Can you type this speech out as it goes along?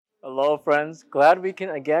Hello, friends. Glad we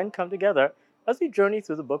can again come together as we journey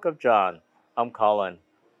through the book of John. I'm Colin.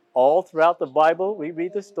 All throughout the Bible, we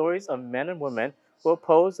read the stories of men and women who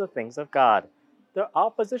oppose the things of God. Their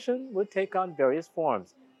opposition would take on various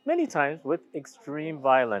forms, many times with extreme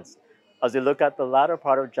violence. As we look at the latter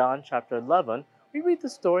part of John chapter 11, we read the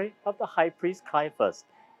story of the high priest Caiaphas.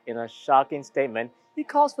 In a shocking statement, he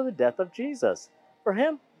calls for the death of Jesus. For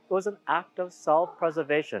him, it was an act of self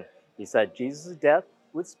preservation. He said Jesus' death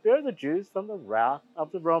would spare the Jews from the wrath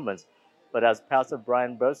of the Romans. But as Pastor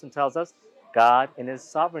Brian Burson tells us, God, in his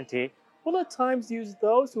sovereignty, will at times use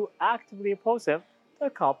those who actively oppose him to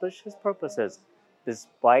accomplish his purposes.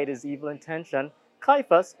 Despite his evil intention,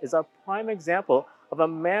 Caiaphas is a prime example of a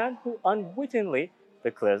man who unwittingly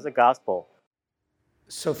declares the gospel.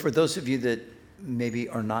 So, for those of you that maybe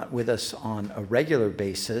are not with us on a regular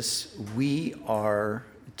basis, we are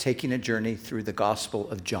taking a journey through the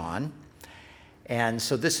Gospel of John. And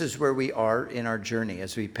so, this is where we are in our journey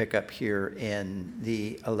as we pick up here in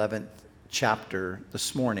the 11th chapter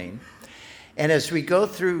this morning. And as we go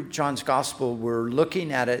through John's Gospel, we're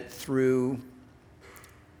looking at it through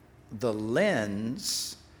the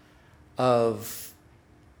lens of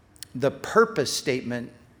the purpose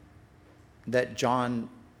statement that John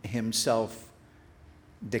himself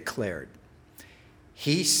declared.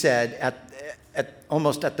 He said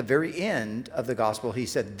almost at the very end of the gospel, he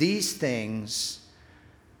said, "These things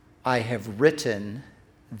I have written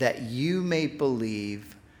that you may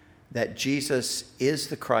believe that Jesus is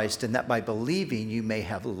the Christ, and that by believing you may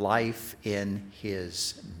have life in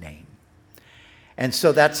his name." And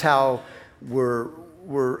so that's how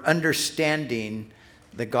we're understanding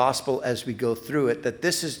the gospel as we go through it, that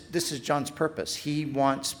this is John's purpose. He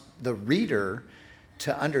wants the reader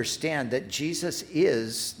to understand that Jesus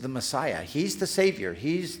is the Messiah. He's the Savior.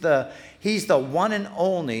 He's the one and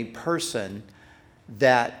only person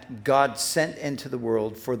that God sent into the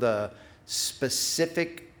world for the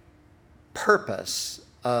specific purpose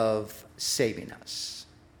of saving us.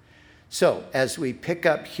 So, as we pick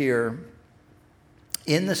up here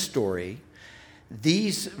in the story,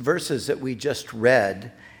 these verses that we just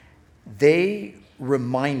read, they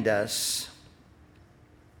remind us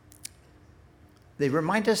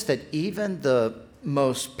that even the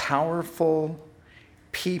most powerful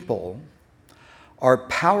people are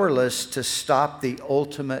powerless to stop the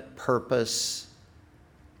ultimate purpose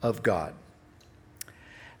of God.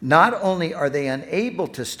 Not only are they unable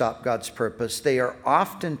to stop God's purpose, they are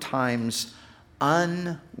oftentimes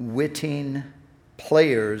unwitting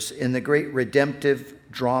players in the great redemptive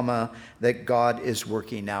drama that God is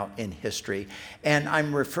working out in history. And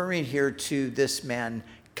I'm referring here to this man,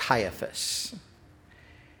 Caiaphas.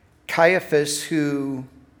 Caiaphas, who,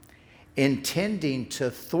 intending to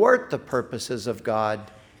thwart the purposes of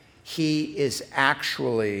God, he is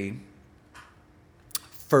actually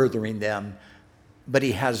furthering them, but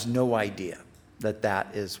he has no idea that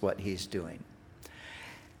that is what he's doing.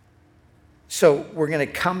 So we're going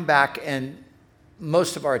to come back, and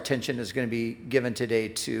most of our attention is going to be given today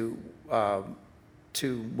to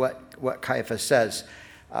what Caiaphas says.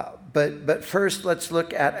 But first, let's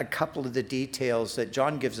look at a couple of the details that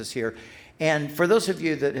John gives us here. And for those of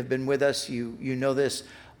you that have been with us, you know this.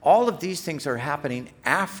 All of these things are happening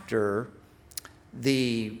after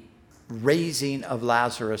the raising of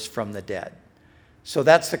Lazarus from the dead. So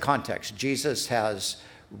that's the context. Jesus has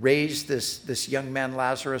raised this young man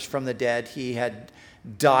Lazarus from the dead. He had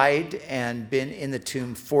died and been in the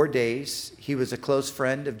tomb 4 days. He was a close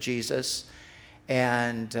friend of Jesus,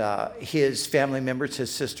 and his family members, his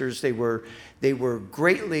sisters, they were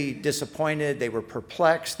greatly disappointed. They were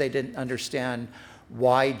perplexed. They didn't understand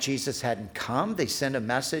why Jesus hadn't come. They sent a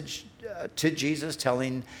message to Jesus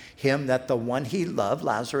telling him that the one he loved,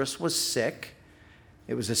 Lazarus, was sick.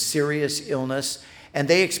 It was a serious illness, and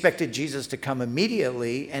they expected Jesus to come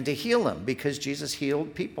immediately and to heal him, because Jesus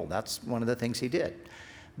healed people. That's one of the things he did.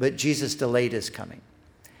 But Jesus delayed his coming.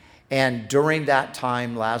 And during that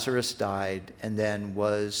time, Lazarus died and then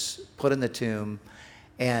was put in the tomb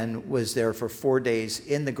and was there for 4 days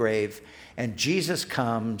in the grave. And Jesus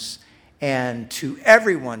comes, and to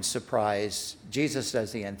everyone's surprise, Jesus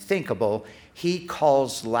does the unthinkable. He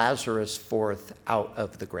calls Lazarus forth out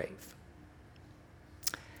of the grave.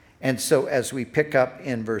 And so as we pick up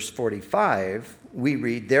in verse 45, we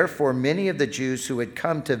read, "Therefore many of the Jews who had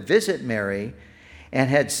come to visit Mary and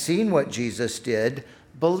had seen what Jesus did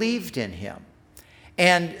believed in him."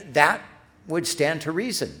 And that would stand to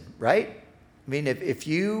reason, right? I mean, if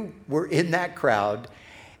you were in that crowd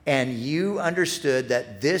and you understood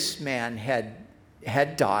that this man had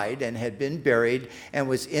had died and had been buried and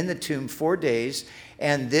was in the tomb 4 days.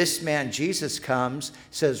 And this man, Jesus, comes,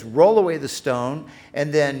 says, roll away the stone,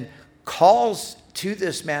 and then calls to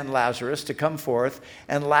this man, Lazarus, to come forth.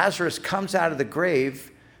 And Lazarus comes out of the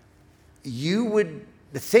grave. You would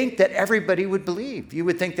think that everybody would believe. You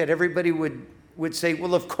would think that everybody would say,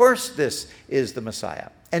 well, of course this is the Messiah.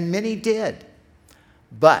 And many did.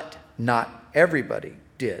 But not everybody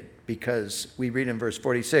did, because we read in verse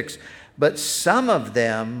 46, but some of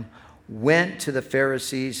them went to the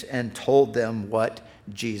Pharisees and told them what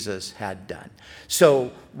Jesus had done.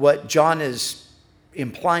 So what John is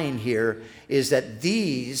implying here is that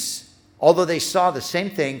these, although they saw the same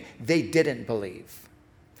thing, they didn't believe.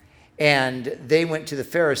 And they went to the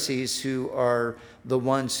Pharisees, who are the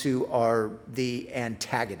ones who are the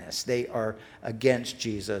antagonists. They are against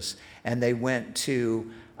Jesus. And they went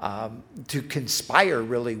to conspire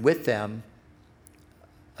really with them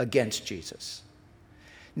against Jesus.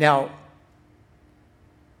 Now,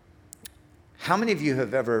 how many of you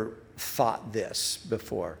have ever thought this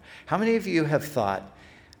before? How many of you have thought,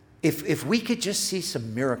 if we could just see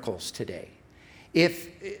some miracles today,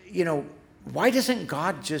 why doesn't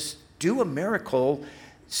God just do a miracle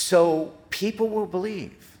so people will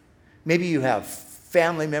believe? Maybe you have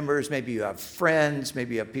family members, maybe you have friends,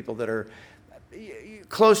 maybe you have people that are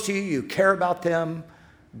close to you, you care about them.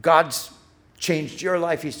 God's changed your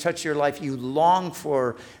life, He's touched your life. You long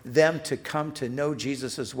for them to come to know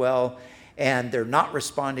Jesus as well, and they're not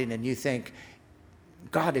responding, and you think,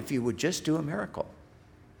 God, if you would just do a miracle.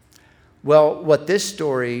 Well, what this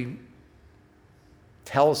story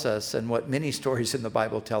tells us, and what many stories in the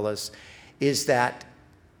Bible tell us, is that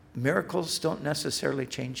miracles don't necessarily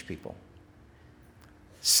change people.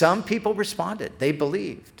 Some people responded. They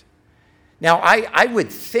believed. Now, I would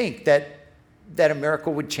think that a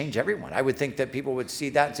miracle would change everyone. I would think that people would see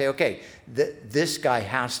that and say, okay, this guy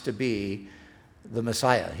has to be the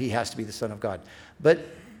Messiah. He has to be the Son of God. But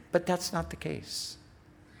that's not the case.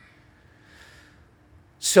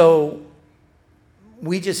 So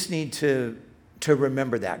we just need to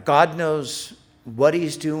remember that. God knows what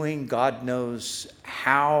He's doing. God knows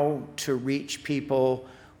how to reach people.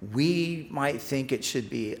 We might think it should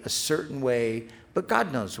be a certain way, but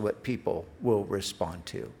God knows what people will respond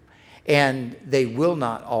to. And they will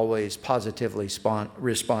not always positively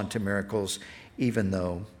respond to miracles, even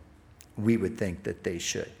though we would think that they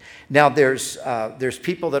should. Now, there's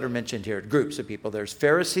people that are mentioned here, groups of people. There's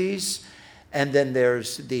Pharisees, and then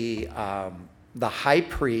there's the high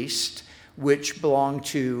priest, which belonged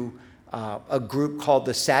to a group called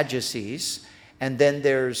the Sadducees, and then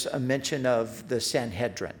there's a mention of the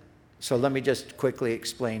Sanhedrin. So let me just quickly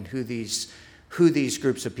explain who these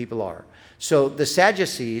groups of people are. So the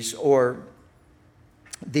Sadducees, or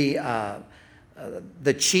the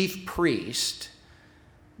chief priest,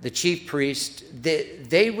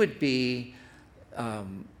 they would be,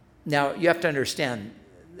 now you have to understand,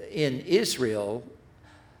 in Israel,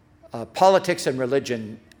 politics and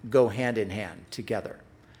religion go hand in hand together.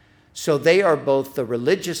 So they are both the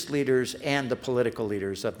religious leaders and the political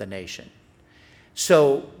leaders of the nation.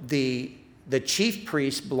 So the chief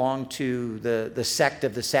priests belonged to the sect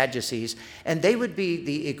of the Sadducees, and they would be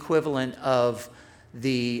the equivalent of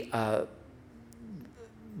the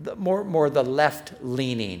more the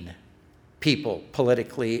left-leaning people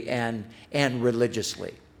politically and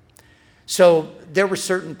religiously. So there were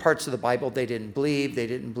certain parts of the Bible they didn't believe. They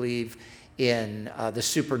didn't believe in the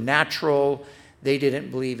supernatural. They didn't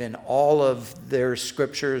believe in all of their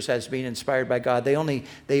scriptures as being inspired by God. They only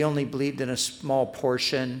believed in a small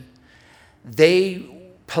portion. They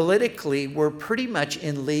politically were pretty much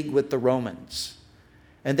in league with the Romans.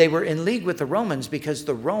 And they were in league with the Romans because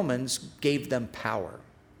the Romans gave them power.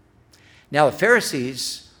 Now, the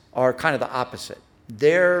Pharisees are kind of the opposite.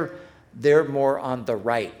 They're more on the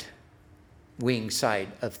right wing side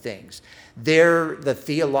of things. They're the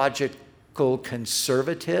theological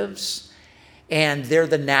conservatives, and they're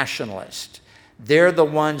the nationalists. They're the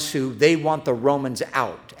ones who, they want the Romans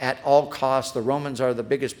out at all costs. The Romans are the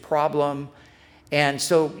biggest problem. And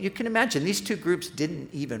so you can imagine these two groups didn't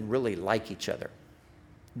even really like each other.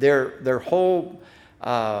 Their whole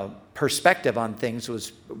perspective on things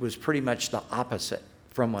was pretty much the opposite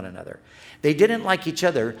from one another. They didn't like each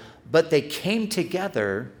other, but they came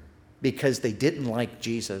together because they didn't like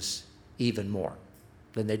Jesus even more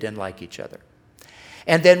than they didn't like each other.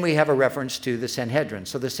 And then we have a reference to the Sanhedrin.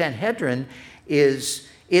 So the Sanhedrin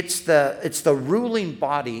it's the ruling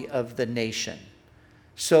body of the nation.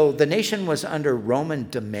 So the nation was under Roman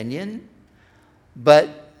dominion,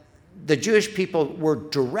 but the Jewish people were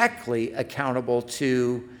directly accountable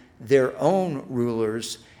to their own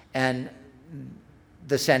rulers, and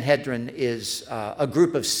the Sanhedrin is a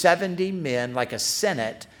group of 70 men, like a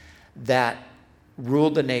senate, that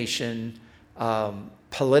ruled the nation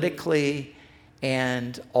politically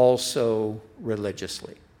and also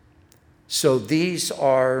religiously. So these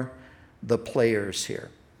are the players here.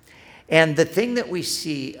 And the thing that we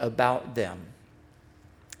see about them,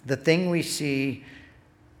 the thing we see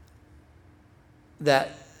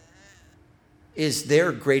that is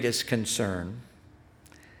their greatest concern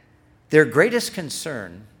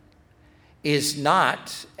is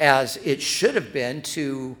not, as it should have been,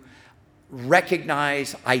 to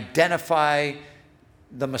recognize, identify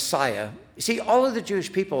the Messiah. See, all of the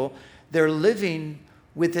Jewish people, they're living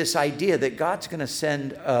with this idea that God's going to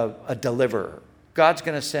send a deliverer. God's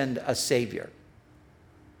going to send a savior.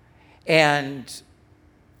 And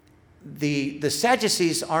the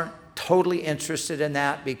Sadducees aren't totally interested in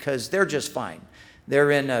that because they're just fine.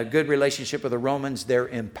 They're in a good relationship with the Romans. They're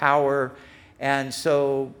in power. And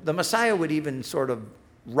so the Messiah would even sort of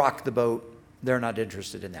rock the boat. They're not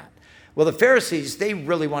interested in that. Well, the Pharisees, they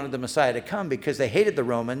really wanted the Messiah to come because they hated the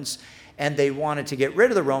Romans and they wanted to get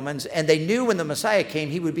rid of the Romans. And they knew when the Messiah came,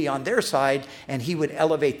 he would be on their side and he would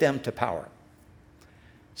elevate them to power.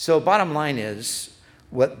 So bottom line is,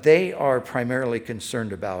 what they are primarily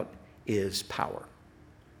concerned about is power.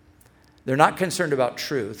 They're not concerned about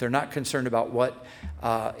truth. They're not concerned about what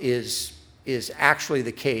is actually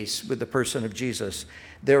the case with the person of Jesus.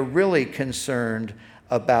 They're really concerned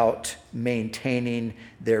about maintaining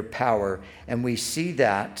their power. And we see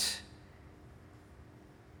that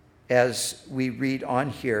as we read on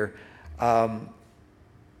here.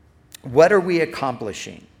 What are we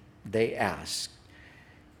accomplishing? They ask.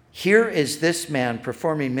 Here is this man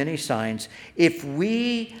performing many signs. If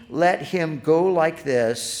we let him go like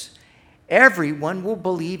this, everyone will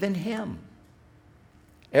believe in him.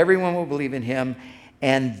 Everyone will believe in him.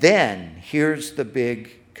 And then, here's the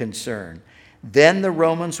big concern. Then the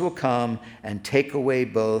Romans will come and take away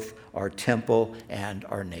both our temple and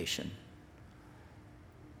our nation.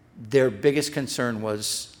 Their biggest concern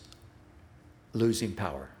was losing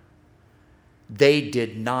power. They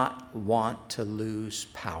did not want to lose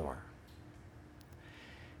power.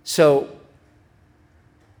 So,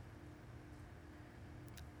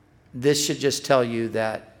 this should just tell you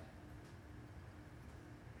that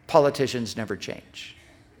politicians never change.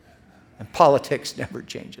 And politics never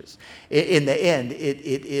changes. In the end, it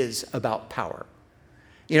is about power.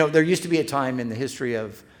 You know, there used to be a time in the history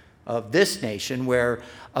of this nation where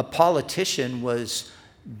a politician was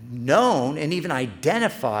known and even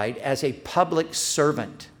identified as a public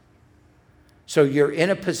servant. So you're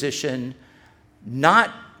in a position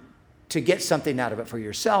not to get something out of it for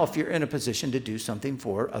yourself, you're in a position to do something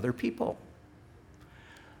for other people.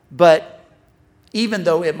 But even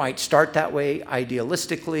though it might start that way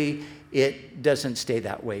idealistically, it doesn't stay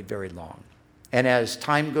that way very long. And as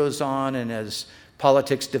time goes on and as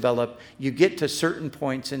politics develop, you get to certain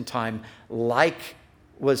points in time, like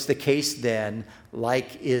was the case then,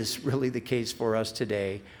 like is really the case for us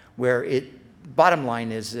today, where bottom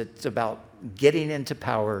line is it's about getting into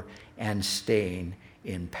power and staying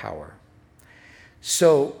in power.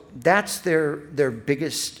 So that's their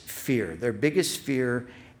biggest fear. Their biggest fear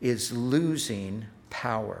is losing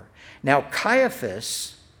power. Now,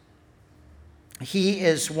 Caiaphas, he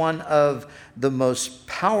is one of the most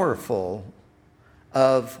powerful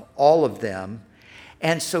of all of them.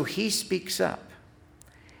 And so he speaks up.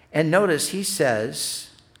 And notice he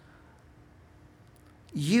says,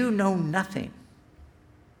 "You know nothing.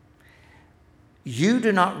 You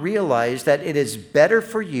do not realize that it is better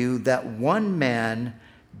for you that one man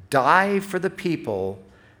die for the people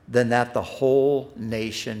than that the whole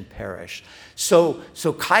nation perish." So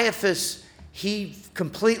Caiaphas, he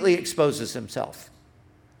completely exposes himself.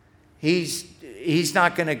 He's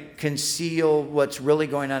not going to conceal what's really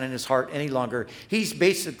going on in his heart any longer. He's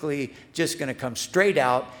basically just going to come straight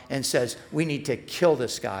out and says, we need to kill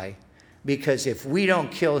this guy, because if we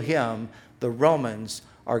don't kill him, the Romans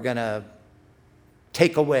are going to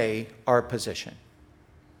take away our position.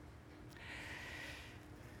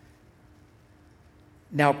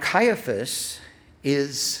 Now, Caiaphas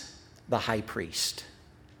is the high priest.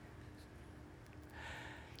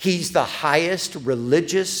 He's the highest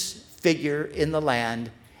religious figure in the land,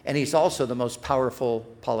 and he's also the most powerful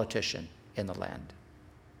politician in the land.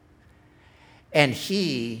 And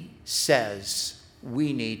he says,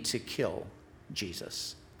 we need to kill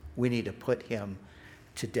Jesus. We need to put him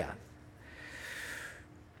to death.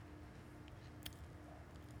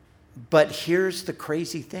 But here's the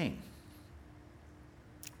crazy thing.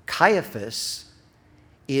 Caiaphas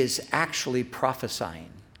is actually prophesying,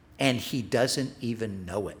 and he doesn't even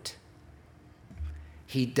know it.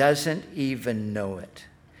 He doesn't even know it.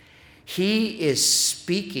 He is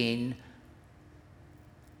speaking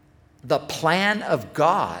the plan of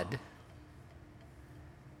God,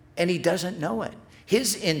 and he doesn't know it.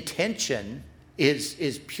 His intention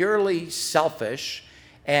is purely selfish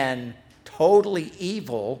and totally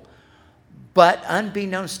evil, but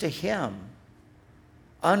unbeknownst to him,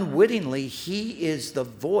 unwittingly, he is the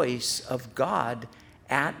voice of God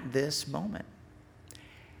at this moment.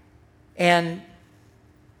 And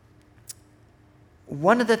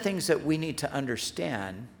one of the things that we need to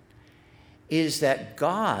understand is that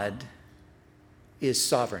God is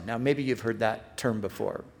sovereign. Now, maybe you've heard that term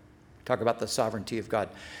before. Talk about the sovereignty of God.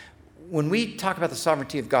 When we talk about the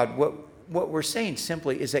sovereignty of God, what we're saying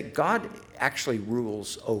simply is that God actually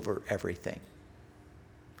rules over everything.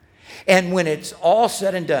 And when it's all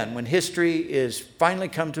said and done, when history is finally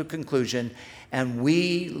come to a conclusion, and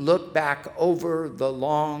we look back over the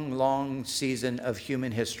long, long season of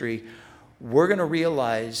human history, we're going to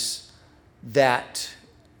realize that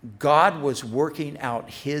God was working out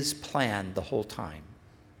his plan the whole time.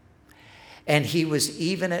 And he was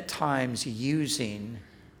even at times using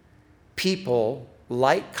people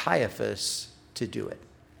like Caiaphas to do it.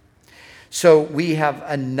 So we have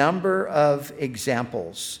a number of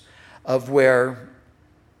examples of where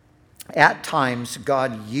at times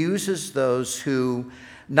God uses those who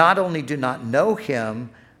not only do not know him,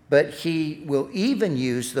 but he will even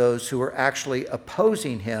use those who are actually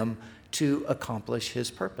opposing him to accomplish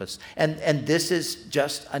his purpose. And this is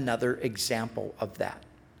just another example of that.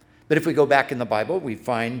 But if we go back in the Bible, we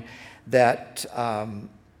find that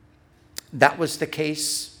that was the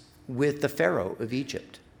case with the Pharaoh of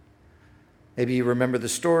Egypt. Maybe you remember the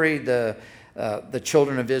story, the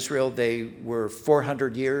children of Israel, they were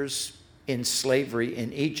 400 years in slavery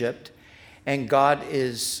in Egypt, and God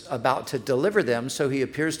is about to deliver them. So he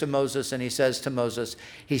appears to Moses and he says to Moses,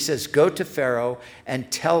 he says, go to Pharaoh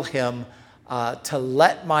and tell him to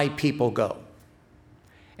let my people go.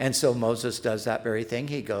 And so Moses does that very thing.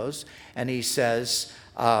 He goes and he says,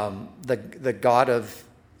 the God of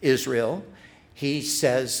Israel, he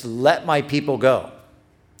says, let my people go.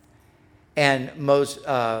 And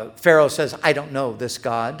Pharaoh says, I don't know this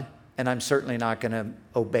God, and I'm certainly not going to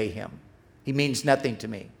obey him. He means nothing to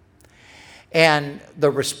me. And the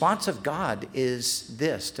response of God is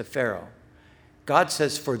this to Pharaoh. God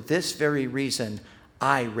says, for this very reason,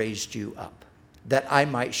 I raised you up, that I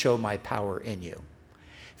might show my power in you.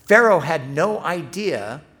 Pharaoh had no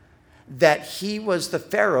idea that he was the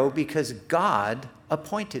Pharaoh because God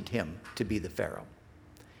appointed him to be the Pharaoh.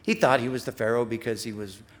 He thought he was the Pharaoh because he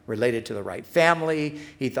was related to the right family.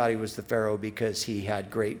 He thought he was the Pharaoh because he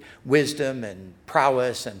had great wisdom and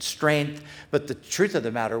prowess and strength. But the truth of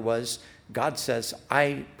the matter was, God says,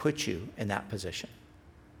 I put you in that position.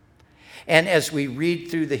 And as we read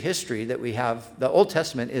through the history that we have, the Old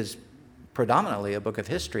Testament is predominantly a book of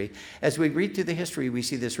history. As we read through the history, we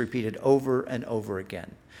see this repeated over and over again.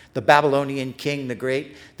 The Babylonian king, the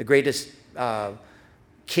greatest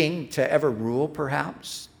king to ever rule,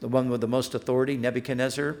 perhaps, the one with the most authority,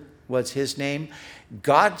 Nebuchadnezzar was his name.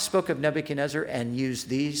 God spoke of Nebuchadnezzar and used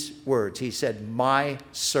these words. He said, my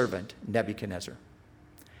servant Nebuchadnezzar.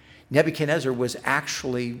 Nebuchadnezzar was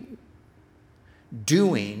actually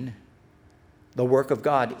doing the work of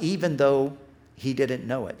God, even though he didn't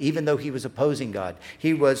know it, even though he was opposing God.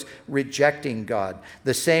 He was rejecting God.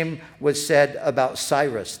 The same was said about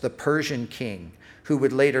Cyrus, the Persian king, who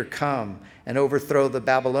would later come and overthrow the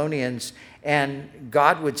Babylonians. And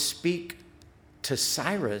God would speak to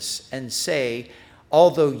Cyrus and say,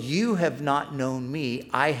 although you have not known me,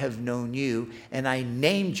 I have known you, and I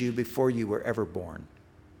named you before you were ever born.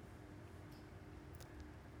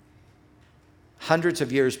 Hundreds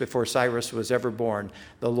of years before Cyrus was ever born,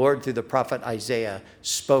 the Lord, through the prophet Isaiah,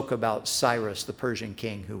 spoke about Cyrus, the Persian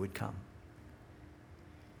king who would come.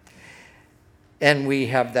 And we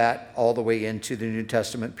have that all the way into the New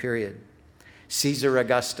Testament period. Caesar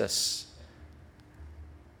Augustus.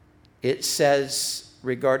 It says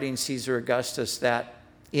regarding Caesar Augustus that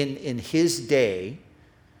in his day,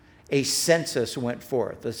 a census went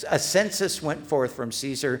forth. A census went forth from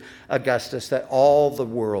Caesar Augustus that all the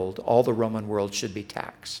Roman world should be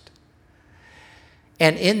taxed.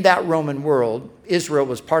 And in that Roman world, Israel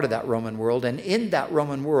was part of that Roman world, and in that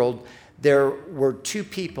Roman world, there were two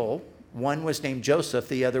people. One was named Joseph,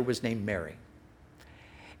 the other was named Mary.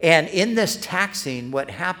 And in this taxing, what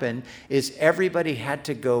happened is everybody had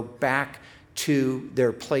to go back to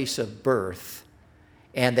their place of birth,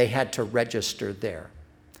 and they had to register there.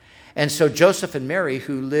 And so Joseph and Mary,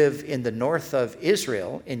 who live in the north of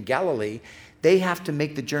Israel, in Galilee, they have to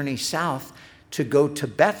make the journey south to go to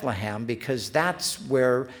Bethlehem because that's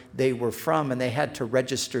where they were from and they had to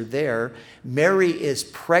register there. Mary is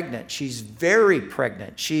pregnant. She's very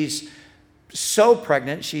pregnant. She's so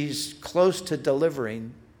pregnant, she's close to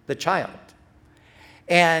delivering the child.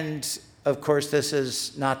 And of course, this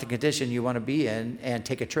is not the condition you want to be in and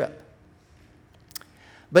take a trip.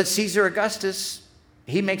 But Caesar Augustus,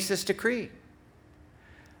 he makes this decree.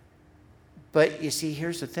 But you see,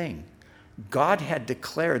 here's the thing. God had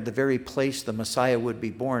declared the very place the Messiah would be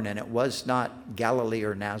born, and it was not Galilee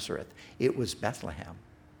or Nazareth. It was Bethlehem.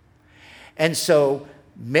 And so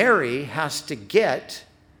Mary has to get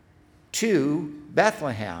to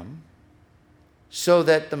Bethlehem so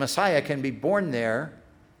that the Messiah can be born there.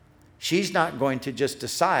 She's not going to just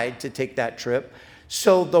decide to take that trip.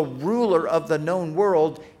 So the ruler of the known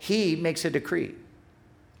world, he makes a decree.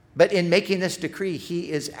 But in making this decree,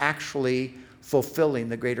 he is actually fulfilling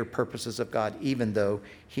the greater purposes of God, even though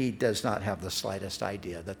he does not have the slightest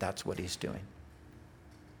idea that that's what he's doing.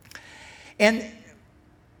 And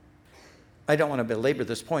I don't want to belabor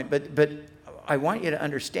this point, but I want you to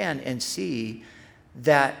understand and see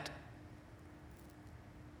that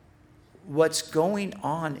what's going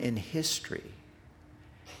on in history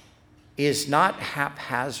is not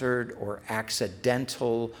haphazard or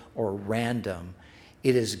accidental or random.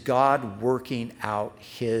 It is God working out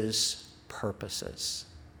his purposes.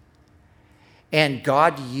 And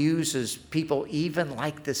God uses people even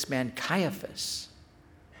like this man Caiaphas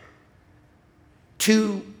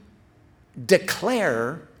to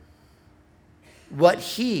declare what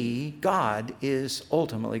he, God, is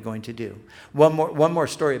ultimately going to do. One more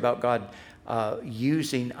story about God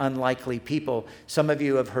using unlikely people. Some of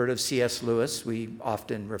you have heard of C.S. Lewis. We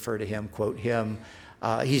often refer to him, quote him.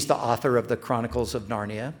 He's the author of the Chronicles of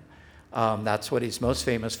Narnia. That's what he's most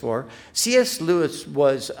famous for. C.S. Lewis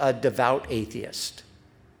was a devout atheist,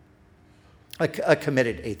 a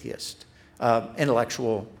committed atheist,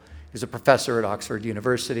 intellectual. He was a professor at Oxford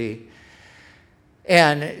University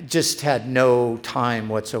and just had no time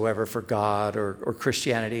whatsoever for God or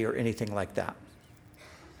Christianity or anything like that.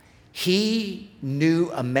 He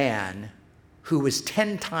knew a man who was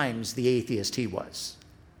 10 times the atheist he was.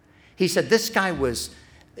 He said this guy was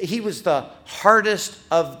the hardest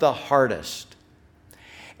of the hardest.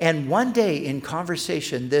 And one day in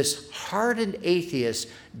conversation, this hardened atheist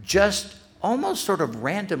just almost sort of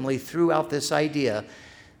randomly threw out this idea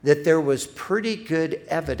that there was pretty good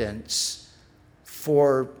evidence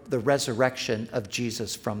for the resurrection of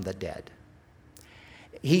Jesus from the dead.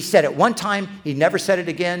 He said it one time, he never said it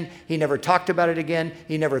again, he never talked about it again,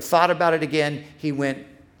 he never thought about it again. He went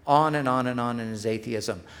on and on and on in his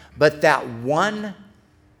atheism. But that one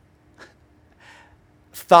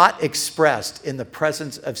thought expressed in the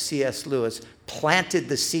presence of C.S. Lewis planted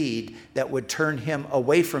the seed that would turn him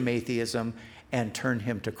away from atheism and turn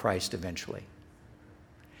him to Christ eventually.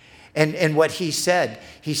 And what he said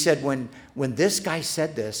when this guy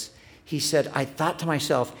said this, he said, I thought to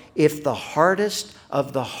myself, if the hardest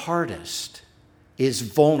of the hardest is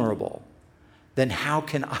vulnerable, then how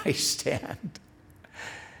can I stand?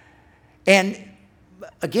 And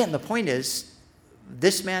again, the point is,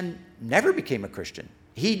 this man never became a Christian.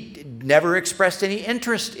 He never expressed any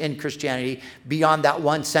interest in Christianity beyond that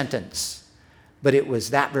one sentence. But it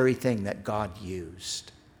was that very thing that God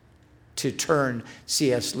used to turn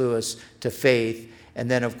C.S. Lewis to faith.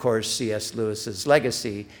 And then, of course, C.S. Lewis's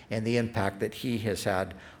legacy and the impact that he has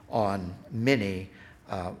had on many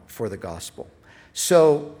for the gospel.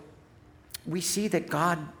 So we see that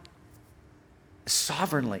God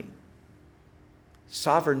sovereignly,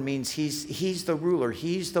 sovereign means he's the ruler.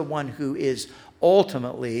 He's the one who is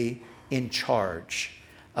ultimately in charge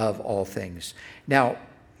of all things. Now,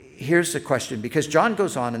 here's the question, because John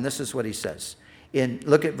goes on, and this is what he says.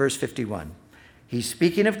 Look at verse 51. He's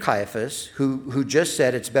speaking of Caiaphas, who just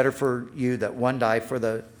said, it's better for you that one die for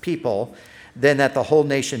the people than that the whole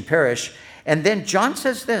nation perish. And then John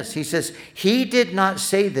says this. He says, he did not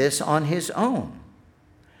say this on his own,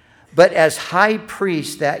 but as high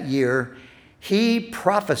priest that year, he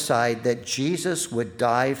prophesied that Jesus would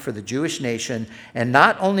die for the Jewish nation, and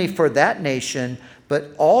not only for that nation,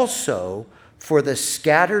 but also for the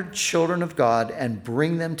scattered children of God, and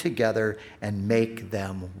bring them together and make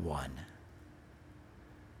them one.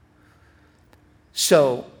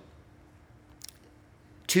 So,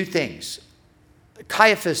 two things.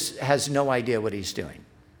 Caiaphas has no idea what he's doing.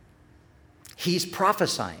 He's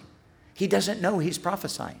prophesying. He doesn't know he's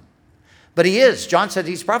prophesying. But he is. John said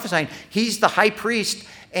he's prophesying. He's the high priest,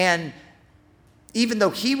 and even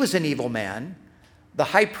though he was an evil man, the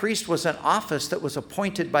high priest was an office that was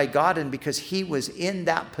appointed by God, and because he was in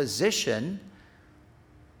that position,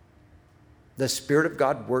 The Spirit of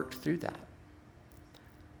God worked through that.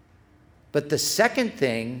 But the second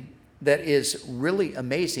thing that is really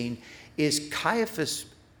amazing is Caiaphas,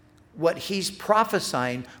 what he's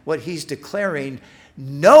prophesying, what he's declaring,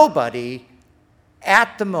 nobody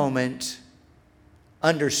at the moment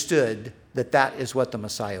understood that that is what the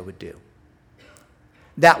Messiah would do.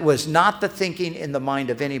 That was not the thinking in the mind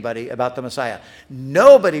of anybody about the Messiah.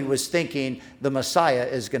 Nobody was thinking the Messiah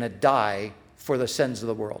is going to die for the sins of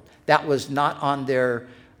the world. That was not on their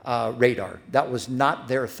radar. That was not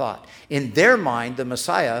their thought. In their mind, the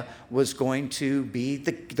Messiah was going to be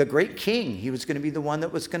the great king. He was going to be the one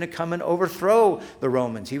that was going to come and overthrow the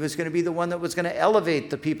Romans. He was going to be the one that was going to elevate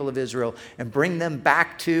the people of Israel and bring them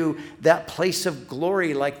back to that place of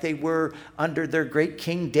glory like they were under their great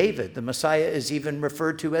King David. The Messiah is even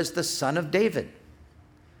referred to as the Son of David.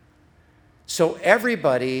 So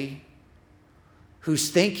everybody who's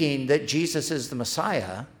thinking that Jesus is the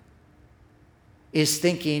Messiah is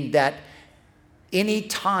thinking that any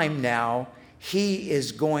time now he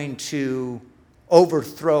is going to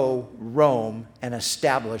overthrow Rome and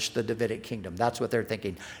establish the Davidic kingdom. That's what they're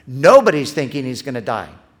thinking. Nobody's thinking he's going to die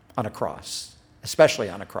on a cross, especially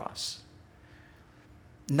on a cross.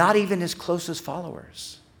 Not even his closest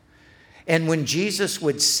followers. And when Jesus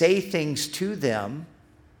would say things to them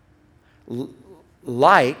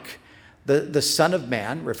like, the Son of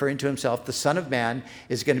Man, referring to himself, the Son of Man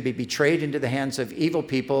is going to be betrayed into the hands of evil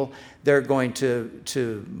people. They're going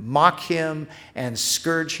to mock him and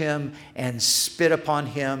scourge him and spit upon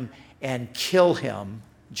him and kill him.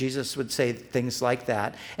 Jesus would say things like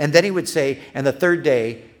that. And then he would say, and the third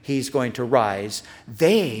day, he's going to rise.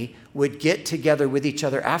 They would get together with each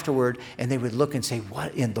other afterward, and they would look and say,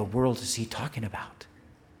 what in the world is he talking about?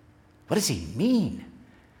 What does he mean?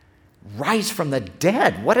 Rise from the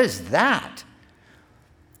dead. What is that?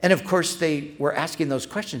 And of course, they were asking those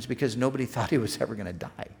questions because nobody thought he was ever going to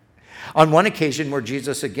die. On one occasion where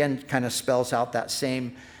Jesus again kind of spells out that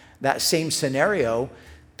same scenario,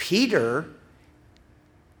 Peter,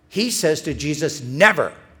 he says to Jesus,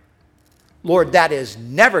 never. Lord, that is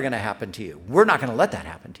never going to happen to you. We're not going to let that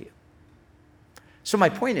happen to you. So my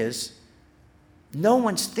point is, no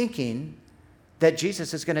one's thinking that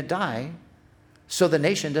Jesus is going to die so the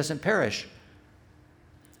nation doesn't perish.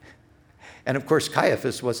 And of course,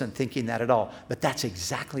 Caiaphas wasn't thinking that at all, but that's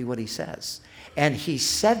exactly what he says. And he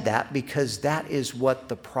said that because that is what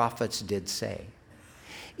the prophets did say.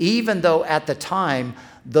 Even though at the time,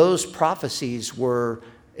 those prophecies were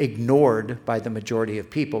ignored by the majority of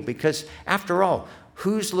people, because after all,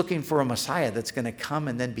 who's looking for a Messiah that's going to come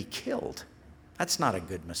and then be killed? That's not a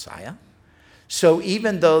good Messiah. So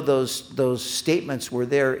even though those statements were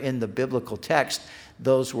there in the biblical text,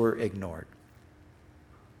 those were ignored.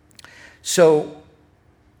 So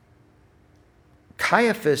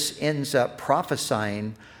Caiaphas ends up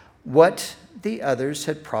prophesying what the others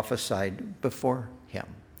had prophesied before him.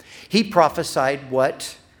 He prophesied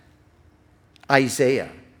what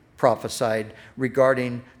Isaiah prophesied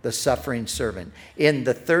regarding the suffering servant. In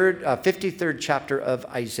the 53rd chapter of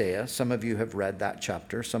Isaiah, some of you have read that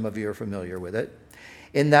chapter, some of you are familiar with it.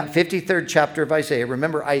 In that 53rd chapter of Isaiah,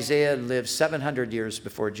 remember Isaiah lived 700 years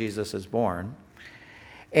before Jesus is born.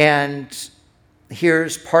 And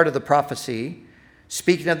here's part of the prophecy.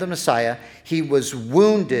 Speaking of the Messiah, he was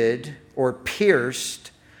wounded or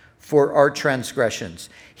pierced for our transgressions.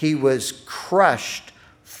 He was crushed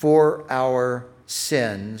for our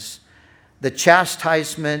sins. The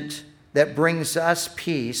chastisement that brings us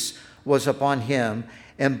peace was upon him,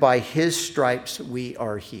 and by his stripes we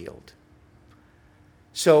are healed.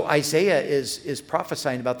 So Isaiah is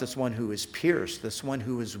prophesying about this one who is pierced, this one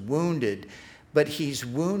who is wounded, but he's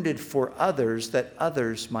wounded for others that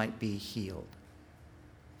others might be healed.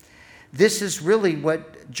 This is really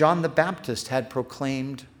what John the Baptist had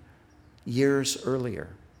proclaimed years earlier.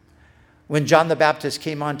 When John the Baptist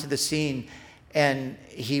came onto the scene and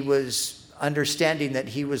he was understanding that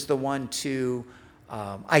he was the one to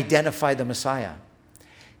identify the Messiah,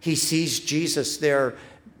 he sees Jesus there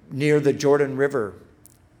near the Jordan River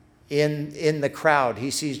in the crowd.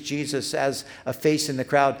 He sees Jesus as a face in the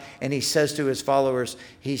crowd, and he says to his followers,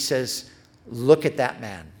 he says, look at that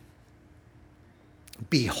man.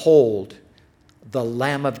 Behold, the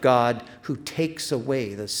Lamb of God who takes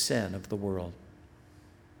away the sin of the world.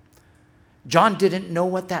 John didn't know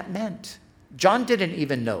what that meant. John didn't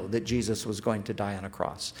even know that Jesus was going to die on a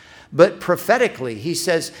cross. But prophetically, he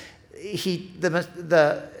says he's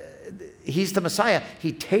the Messiah.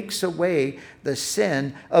 He takes away the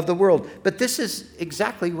sin of the world. But this is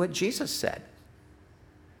exactly what Jesus said.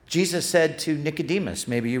 Jesus said to Nicodemus,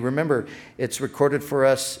 maybe you remember, it's recorded for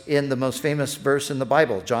us in the most famous verse in the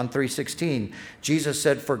Bible, John 3:16. Jesus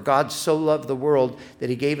said, "For God so loved the world that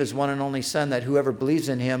he gave his one and only Son, that whoever believes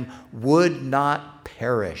in him would not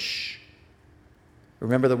perish."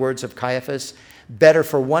 Remember the words of Caiaphas? Better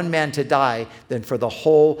for one man to die than for the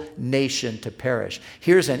whole nation to perish.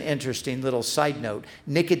 Here's an interesting little side note.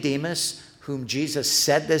 Nicodemus, whom Jesus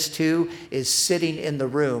said this to, is sitting in the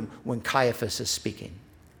room when Caiaphas is speaking.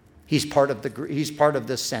 He's part of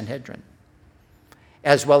this Sanhedrin,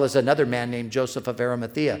 as well as another man named Joseph of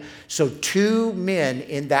Arimathea. So 2 men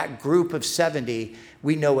in that group of 70,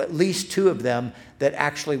 we know at least 2 of them that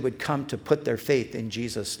actually would come to put their faith in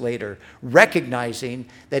Jesus later, recognizing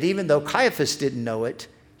that even though Caiaphas didn't know it,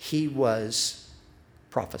 he was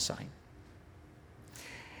prophesying.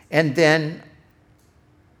 And then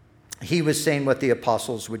he was saying what the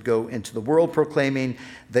apostles would go into the world proclaiming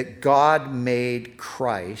that God made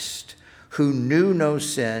Christ, who knew no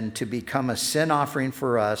sin, to become a sin offering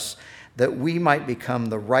for us, that we might become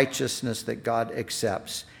the righteousness that God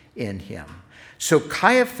accepts in him. So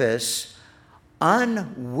Caiaphas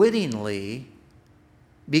unwittingly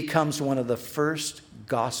becomes one of the first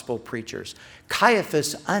gospel preachers.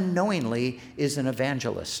 Caiaphas unknowingly is an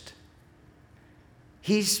evangelist.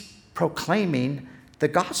 He's proclaiming the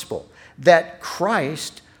gospel, that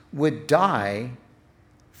Christ would die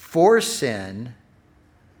for sin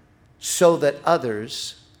so that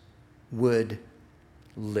others would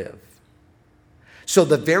live. So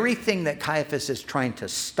the very thing that Caiaphas is trying to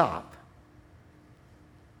stop,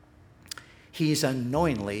 he's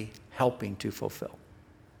unknowingly helping to fulfill.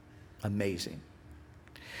 Amazing.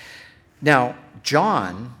 Now,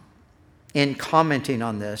 John, in commenting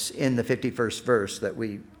on this in the 51st verse that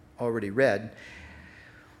we already read,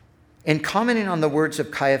 in commenting on the words of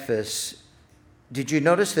Caiaphas, did you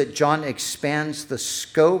notice that John expands the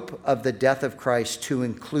scope of the death of Christ to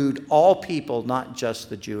include all people, not just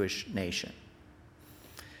the Jewish nation?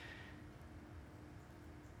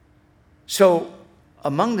 So,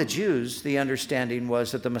 among the Jews, the understanding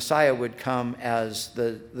was that the Messiah would come as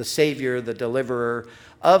the Savior, the deliverer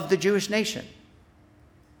of the Jewish nation.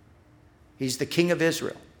 He's the King of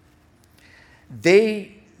Israel.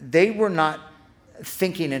 They were not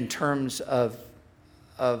thinking in terms of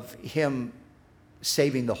him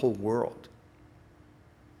saving the whole world.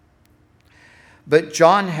 But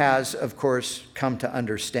John has, of course, come to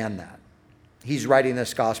understand that. He's writing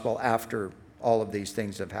this gospel after all of these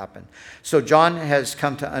things have happened. So John has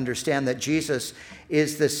come to understand that Jesus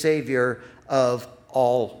is the Savior of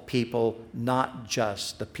all people, not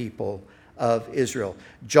just the people of Israel.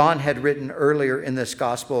 John had written earlier in this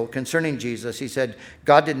gospel concerning Jesus, he said,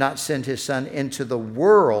 God did not send his Son into the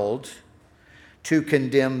world to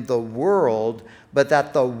condemn the world, but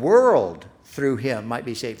that the world through him might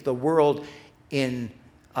be saved. The world in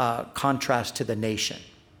contrast to the nation.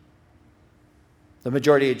 The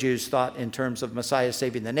majority of Jews thought in terms of Messiah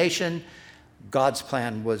saving the nation. God's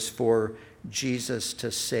plan was for Jesus to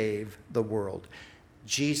save the world.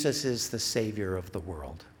 Jesus is the Savior of the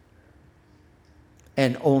world.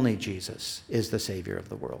 And only Jesus is the Savior of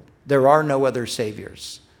the world. There are no other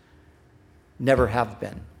Saviors. Never have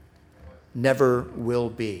been. Never will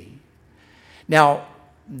be. Now,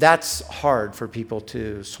 that's hard for people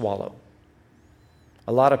to swallow.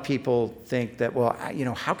 A lot of people think that, well,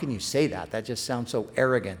 how can you say that? That just sounds so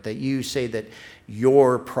arrogant that you say that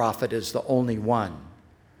your prophet is the only one.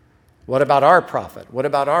 What about our prophet? What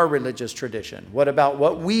about our religious tradition? What about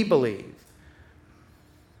what we believe?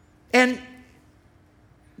 And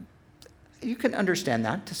you can understand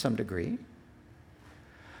that to some degree.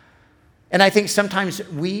 And I think sometimes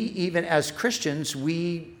we, even as Christians,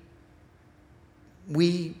 we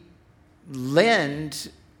lend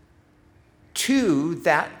to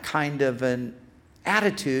that kind of an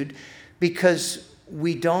attitude because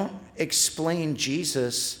we don't explain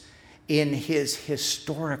Jesus in his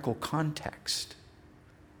historical context.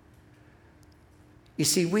 You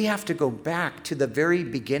see, we have to go back to the very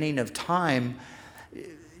beginning of time.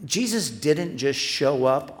 Jesus didn't just show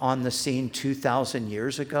up on the scene 2,000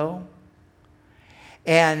 years ago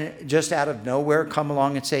and just out of nowhere come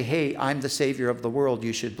along and say, hey, I'm the Savior of the world,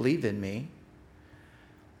 you should believe in me.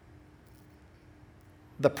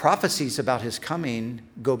 The prophecies about his coming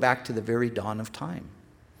go back to the very dawn of time.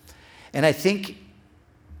 And I think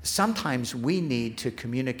sometimes we need to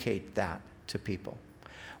communicate that to people.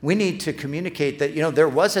 We need to communicate that, there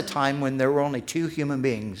was a time when there were only 2 human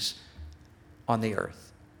beings on the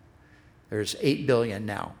earth. There's 8 billion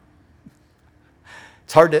now.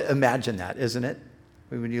 It's hard to imagine that, isn't it?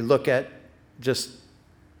 When you look at just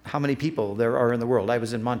how many people there are in the world. I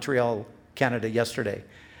was in Montreal, Canada yesterday.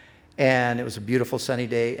 And it was a beautiful sunny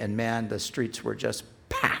day, and man, the streets were just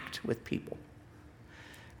packed with people.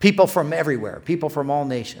 People from everywhere, people from all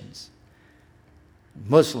nations.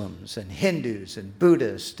 Muslims and Hindus and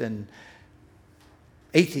Buddhists and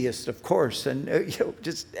atheists, of course, and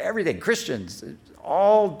just everything, Christians,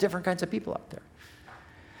 all different kinds of people out there.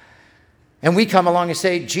 And we come along and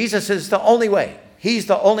say, Jesus is the only way. He's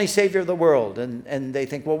the only Savior of the world. And they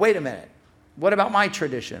think, well, wait a minute. What about my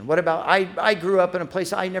tradition? What about, I grew up in a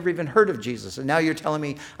place I never even heard of Jesus, and now you're telling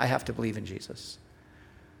me I have to believe in Jesus.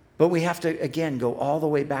 But we have to, again, go all the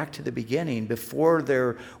way back to the beginning, before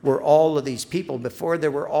there were all of these people, before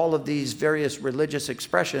there were all of these various religious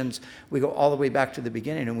expressions. We go all the way back to the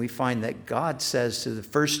beginning, and we find that God says to the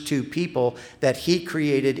first two people that he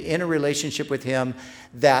created in a relationship with him,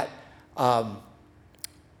 that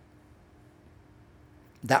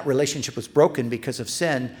that relationship was broken because of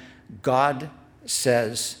sin. God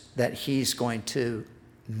says that he's going to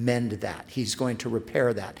mend that. He's going to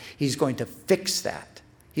repair that. He's going to fix that.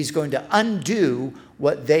 He's going to undo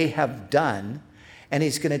what they have done, and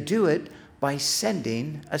he's going to do it by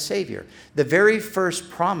sending a Savior. The very first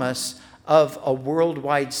promise of a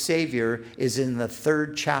worldwide Savior is in the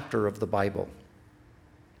 3rd chapter of the Bible,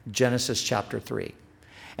 Genesis chapter 3.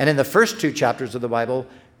 And in the first 2 chapters of the Bible,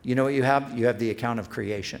 you know what you have? You have the account of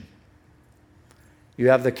creation. You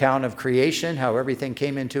have the account of creation, how everything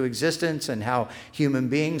came into existence, and how human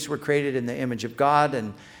beings were created in the image of God,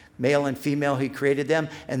 and male and female, he created them.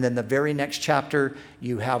 And then the very next chapter,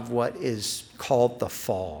 you have what is called the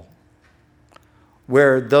fall,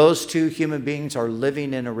 where those two human beings are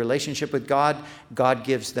living in a relationship with God. God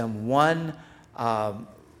gives them one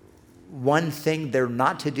thing they're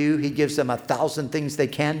not to do. He gives them 1,000 things they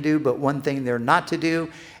can do, but one thing they're not to do.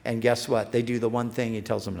 And guess what? They do the one thing he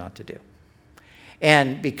tells them not to do.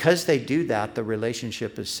 And because they do that, the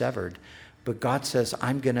relationship is severed. But God says,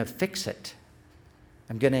 I'm going to fix it.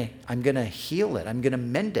 I'm going to heal it. I'm going to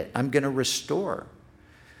mend it. I'm going to restore.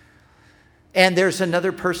 And there's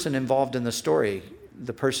another person involved in the story.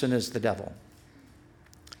 The person is the devil.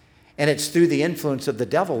 And it's through the influence of the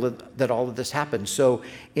devil that all of this happens. So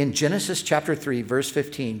in Genesis chapter 3, verse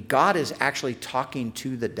 15, God is actually talking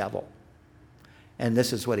to the devil. And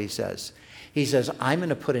this is what he says. He says, I'm going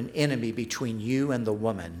to put an enemy between you and the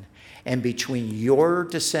woman, and between your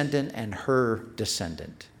descendant and her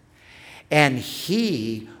descendant. And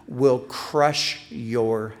he will crush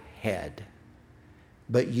your head,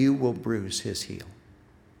 but you will bruise his heel.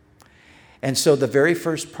 And so the very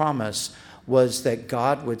first promise was that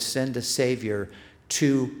God would send a Savior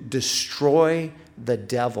to destroy the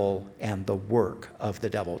devil and the work of the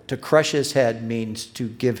devil. To crush his head means to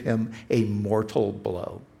give him a mortal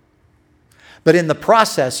blow. But in the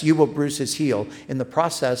process, you will bruise his heel. In the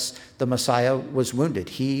process, the Messiah was wounded.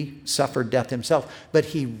 He suffered death himself, but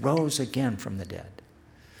he rose again from the dead.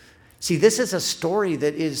 See, this is a story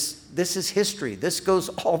this is history. This goes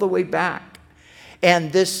all the way back.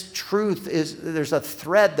 And this truth there's a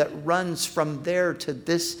thread that runs from there to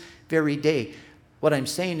this very day. What I'm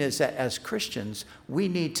saying is that as Christians, we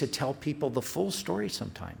need to tell people the full story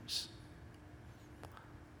sometimes,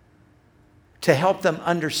 to help them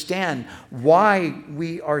understand why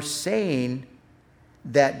we are saying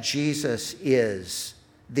that Jesus is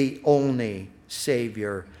the only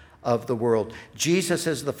Savior of the world. Jesus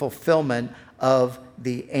is the fulfillment of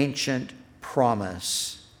the ancient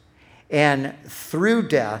promise. And through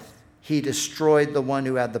death, he destroyed the one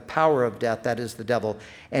who had the power of death, that is the devil,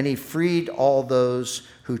 and he freed all those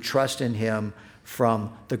who trust in him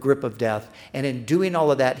from the grip of death. And in doing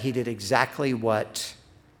all of that, he did exactly what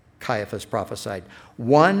Caiaphas prophesied.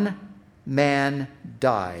 One man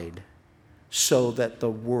died so that the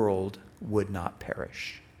world would not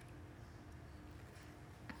perish.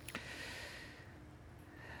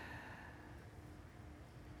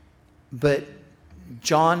 But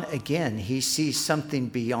John, again, he sees something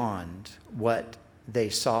beyond what they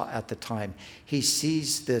saw at the time. He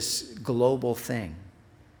sees this global thing.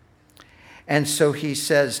 And so he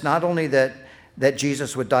says not only that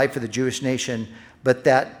Jesus would die for the Jewish nation, but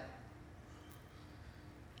that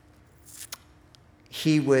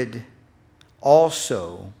he would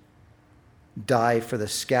also die for the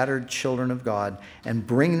scattered children of God and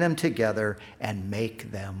bring them together and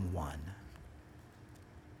make them one.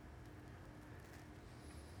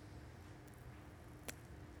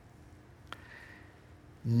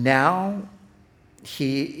 Now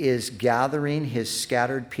he is gathering his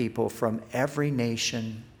scattered people from every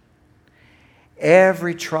nation,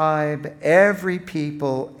 every tribe, every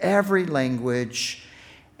people, every language,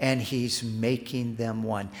 and he's making them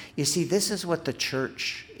one. You see, this is what the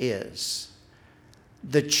church is.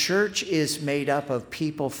 The church is made up of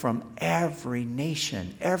people from every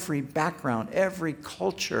nation, every background, every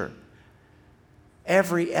culture,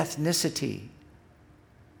 every ethnicity.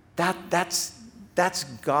 That's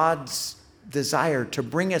God's desire, to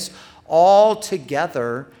bring us all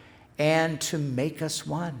together and to make us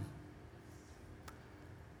one.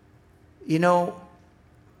 You know,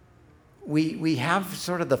 we have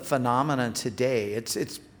sort of the phenomenon today.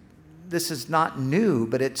 This is not new,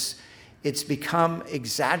 but it's become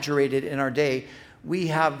exaggerated in our day. We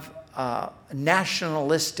have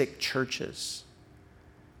nationalistic churches.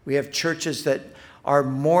 We have churches that are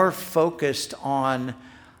more focused on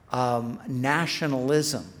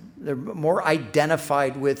nationalism. They're more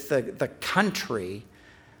identified with the country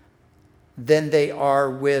than they are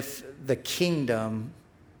with the kingdom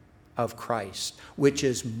of Christ, which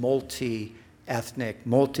is multi-ethnic,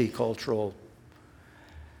 multicultural.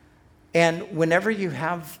 And whenever you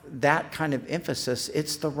have that kind of emphasis,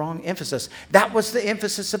 it's the wrong emphasis. That was the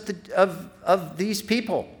emphasis of these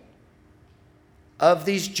people, of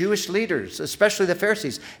these Jewish leaders, especially the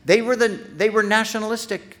Pharisees. They were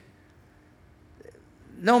nationalistic.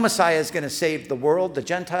 No Messiah is going to save the world. The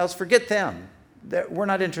Gentiles, forget them. We're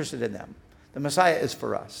not interested in them. The Messiah is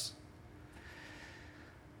for us.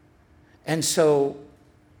 And so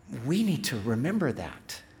we need to remember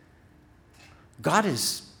that.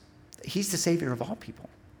 He's the Savior of all people.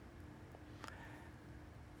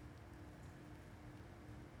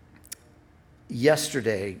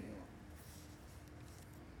 Yesterday,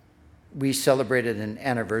 we celebrated an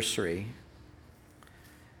anniversary.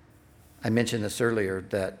 I mentioned this earlier,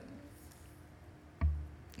 that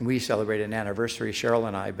we celebrated an anniversary, Cheryl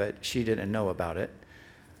and I, but she didn't know about it.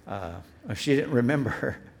 She didn't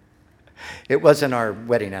remember. It wasn't our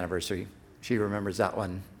wedding anniversary. She remembers that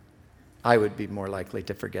one. I would be more likely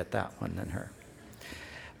to forget that one than her.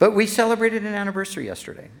 But we celebrated an anniversary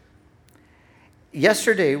yesterday.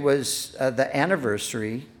 Yesterday was the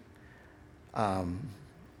anniversary,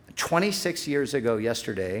 26 years ago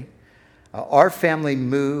yesterday. Our family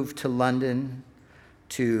moved to London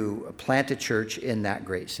to plant a church in that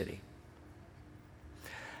great city.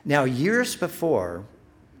 Now, years before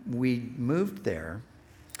we moved there,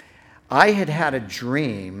 I had a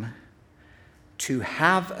dream to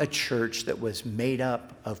have a church that was made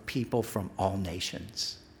up of people from all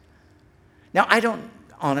nations. Now, I don't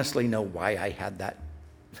honestly know why I had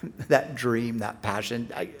that dream, that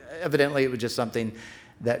passion. Evidently, it was just something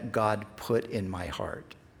that God put in my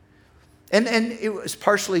heart. And it was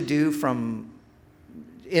partially due from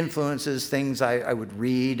influences, things I would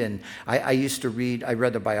read. And I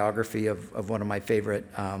read the biography of one of my favorite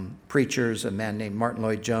preachers, a man named Martin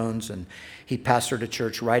Lloyd-Jones, and he pastored a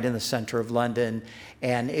church right in the center of London.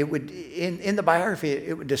 And it would, in the biography,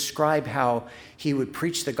 it would describe how he would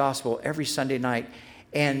preach the gospel every Sunday night,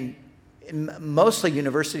 and mostly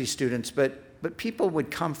university students, but people would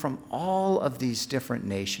come from all of these different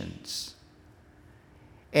nations.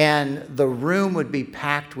 And the room would be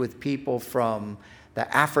packed with people from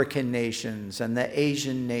the African nations and the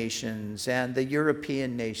Asian nations and the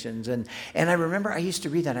European nations. And I remember I used to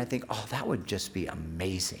read that and I think, oh, that would just be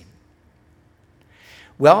amazing.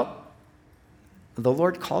 Well, the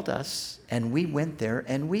Lord called us and we went there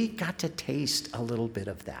and we got to taste a little bit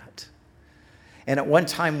of that. And at one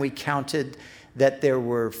time we counted that there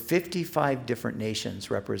were 55 different nations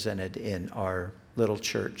represented in our little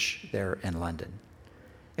church there in London.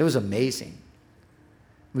 It was amazing.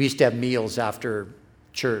 We used to have meals after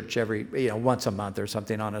church once a month or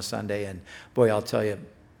something on a Sunday, and boy, I'll tell you,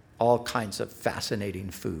 all kinds of fascinating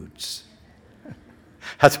foods.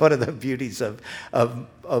 That's one of the beauties of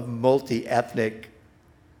multi-ethnic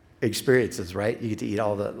experiences, right? You get to eat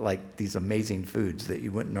all these amazing foods that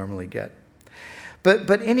you wouldn't normally get.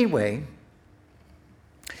 But anyway,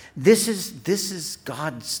 this is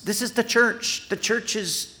the church. The church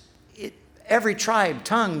is every tribe,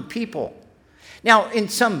 tongue, people. Now, in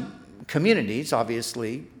some communities,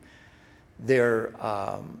 obviously, there's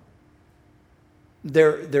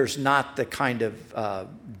not the kind of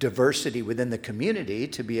diversity within the community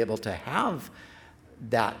to be able to have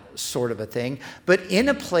that sort of a thing. But in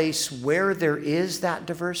a place where there is that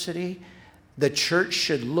diversity, the church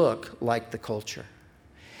should look like the culture.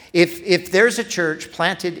 If there's a church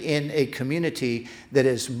planted in a community that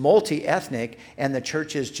is multi-ethnic and the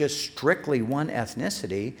church is just strictly one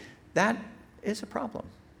ethnicity, that is a problem.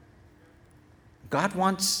 God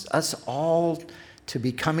wants us all to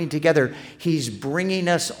be coming together. He's bringing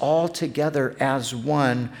us all together as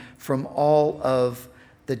one from all of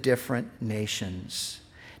the different nations.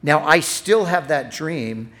 Now, I still have that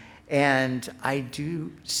dream, and I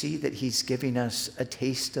do see that he's giving us a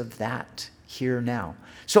taste of that here now.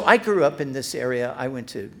 So I grew up in this area. I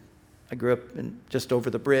grew up just over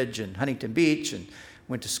the bridge in Huntington Beach and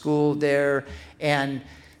went to school there. And,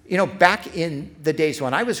 back in the days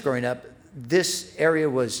when I was growing up, this area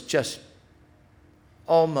was just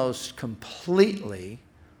almost completely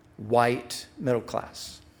white middle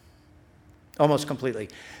class. Almost completely.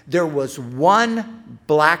 There was one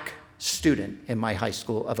black student in my high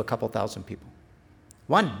school of a couple thousand people.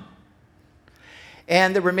 One.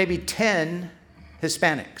 And there were maybe 10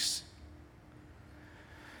 Hispanics.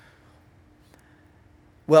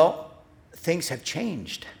 Well, things have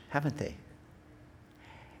changed, haven't they?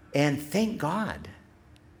 And thank God,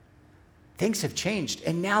 things have changed.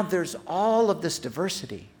 And now there's all of this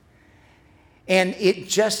diversity. And it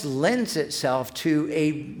just lends itself to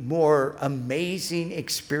a more amazing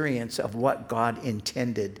experience of what God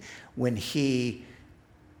intended when he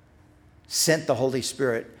sent the Holy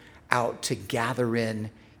Spirit out to gather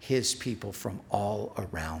in his people from all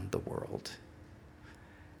around the world.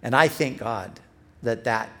 And I thank God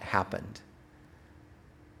that happened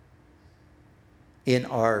in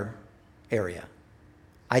our area.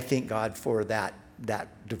 I thank God for that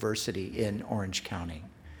diversity in Orange County.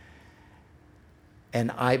 And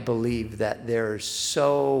I believe that there's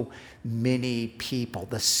so many people,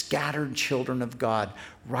 the scattered children of God,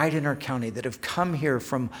 right in our county that have come here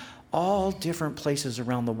from all different places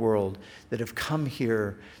around the world, that have come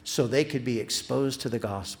here so they could be exposed to the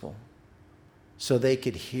gospel, so they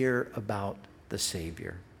could hear about the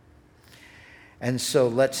Savior. And so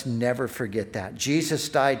let's never forget that. Jesus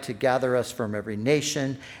died to gather us from every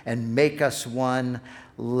nation and make us one.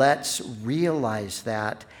 Let's realize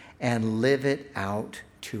that and live it out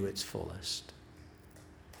to its fullest.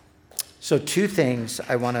 So 2 things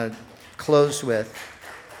I want to close with.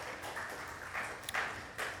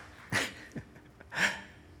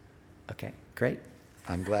 Okay, great.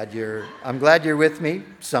 I'm glad you're with me,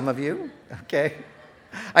 some of you. Okay.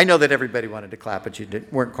 I know that everybody wanted to clap, but you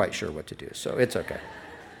weren't quite sure what to do, so it's okay.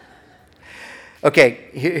 Okay,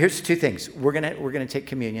 here's 2 things. We're gonna take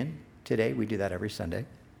communion today. We do that every Sunday.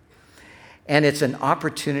 And it's an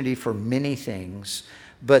opportunity for many things,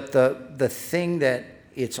 but the thing that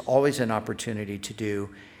it's always an opportunity to do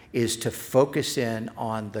is to focus in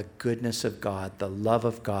on the goodness of God, the love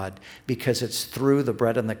of God, because it's through the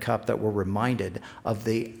bread and the cup that we're reminded of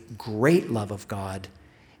the great love of God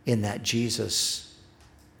in that Jesus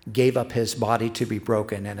gave up his body to be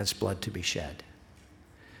broken and his blood to be shed.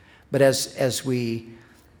 But as we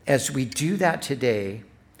do that today,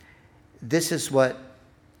 this is what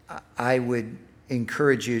I would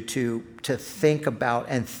encourage you to think about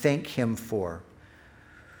and thank him for.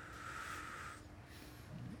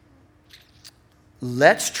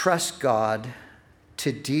 Let's trust God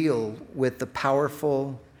to deal with the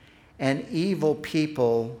powerful and evil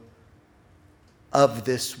people of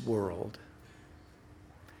this world,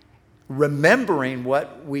 remembering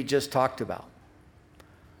what we just talked about.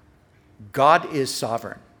 God is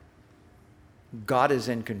sovereign. God is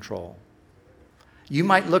in control. You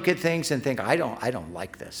might look at things and think, I don't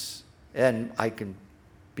like this. And I can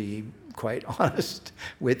be quite honest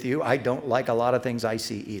with you. I don't like a lot of things I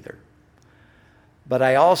see either. But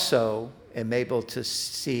I also am able to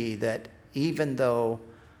see that even though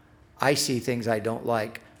I see things I don't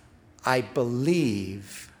like, I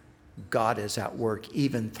believe God is at work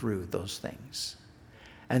even through those things.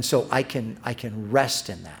 And so I can rest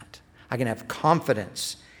in that. I can have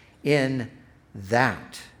confidence in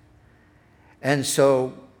that. And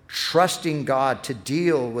so trusting God to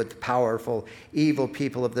deal with powerful, evil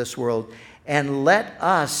people of this world, and let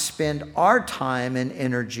us spend our time and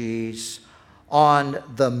energies on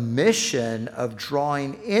the mission of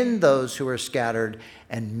drawing in those who are scattered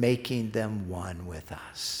and making them one with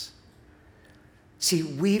us. See,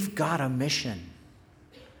 we've got a mission.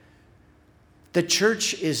 The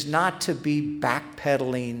church is not to be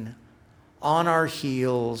backpedaling on our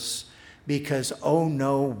heels because, oh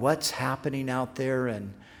no, what's happening out there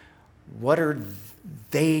and what are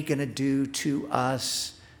they going to do to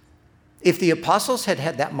us? If the apostles had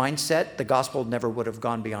had that mindset, the gospel never would have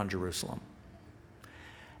gone beyond Jerusalem.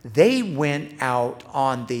 They went out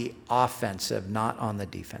on the offensive, not on the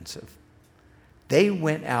defensive. They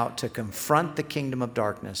went out to confront the kingdom of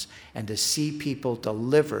darkness and to see people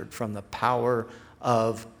delivered from the power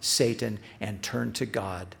of Satan and turn to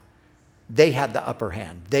God. They had the upper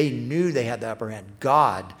hand. They knew they had the upper hand.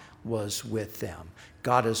 God was with them.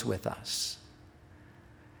 God is with us.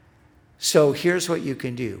 So here's what you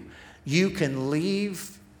can do. You can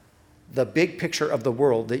leave the big picture of the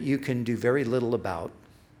world that you can do very little about.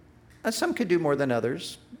 And some could do more than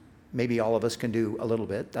others. Maybe all of us can do a little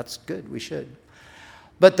bit. That's good. We should.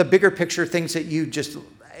 But the bigger picture, things that you just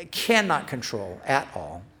cannot control at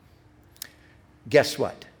all, guess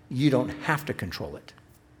what? You don't have to control it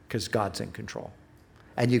because God's in control.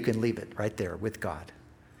 And you can leave it right there with God.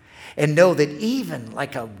 And know that even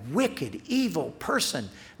like a wicked, evil person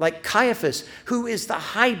like Caiaphas, who is the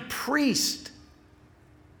high priest,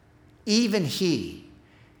 even he,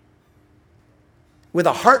 with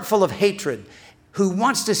a heart full of hatred, who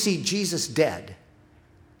wants to see Jesus dead,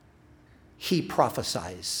 he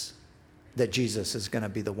prophesies that Jesus is going to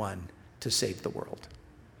be the one to save the world.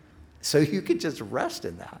 So you can just rest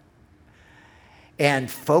in that and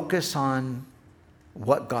focus on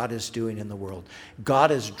what God is doing in the world. God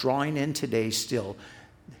is drawing in today still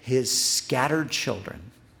his scattered children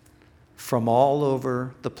from all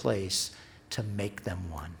over the place to make them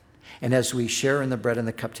one. And as we share in the bread and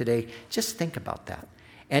the cup today, just think about that.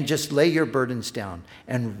 And just lay your burdens down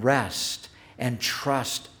and rest and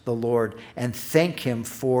trust the Lord and thank him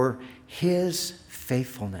for his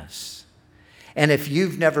faithfulness. And if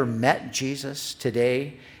you've never met Jesus,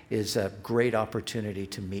 today is a great opportunity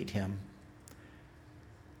to meet him.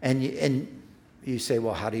 And you say,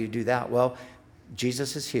 well, how do you do that? Well,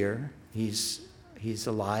 Jesus is here. He's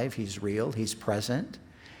alive. He's real. He's present.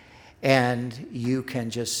 And you can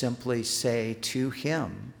just simply say to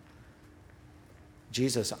him,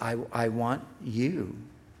 Jesus, I want you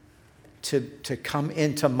to come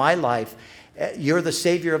into my life. You're the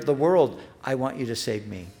Savior of the world. I want you to save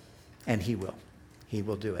me. And he will. He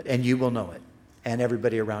will do it. And you will know it. And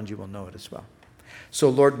everybody around you will know it as well. So,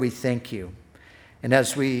 Lord, we thank you. And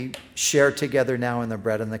as we share together now in the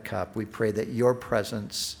bread and the cup, we pray that your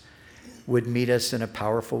presence would meet us in a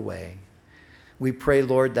powerful way. We pray,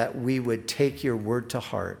 Lord, that we would take your word to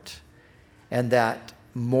heart and that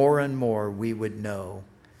more and more we would know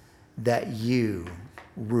that you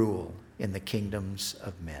rule in the kingdoms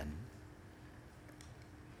of men.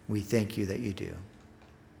 We thank you that you do.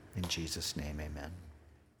 In Jesus' name, amen.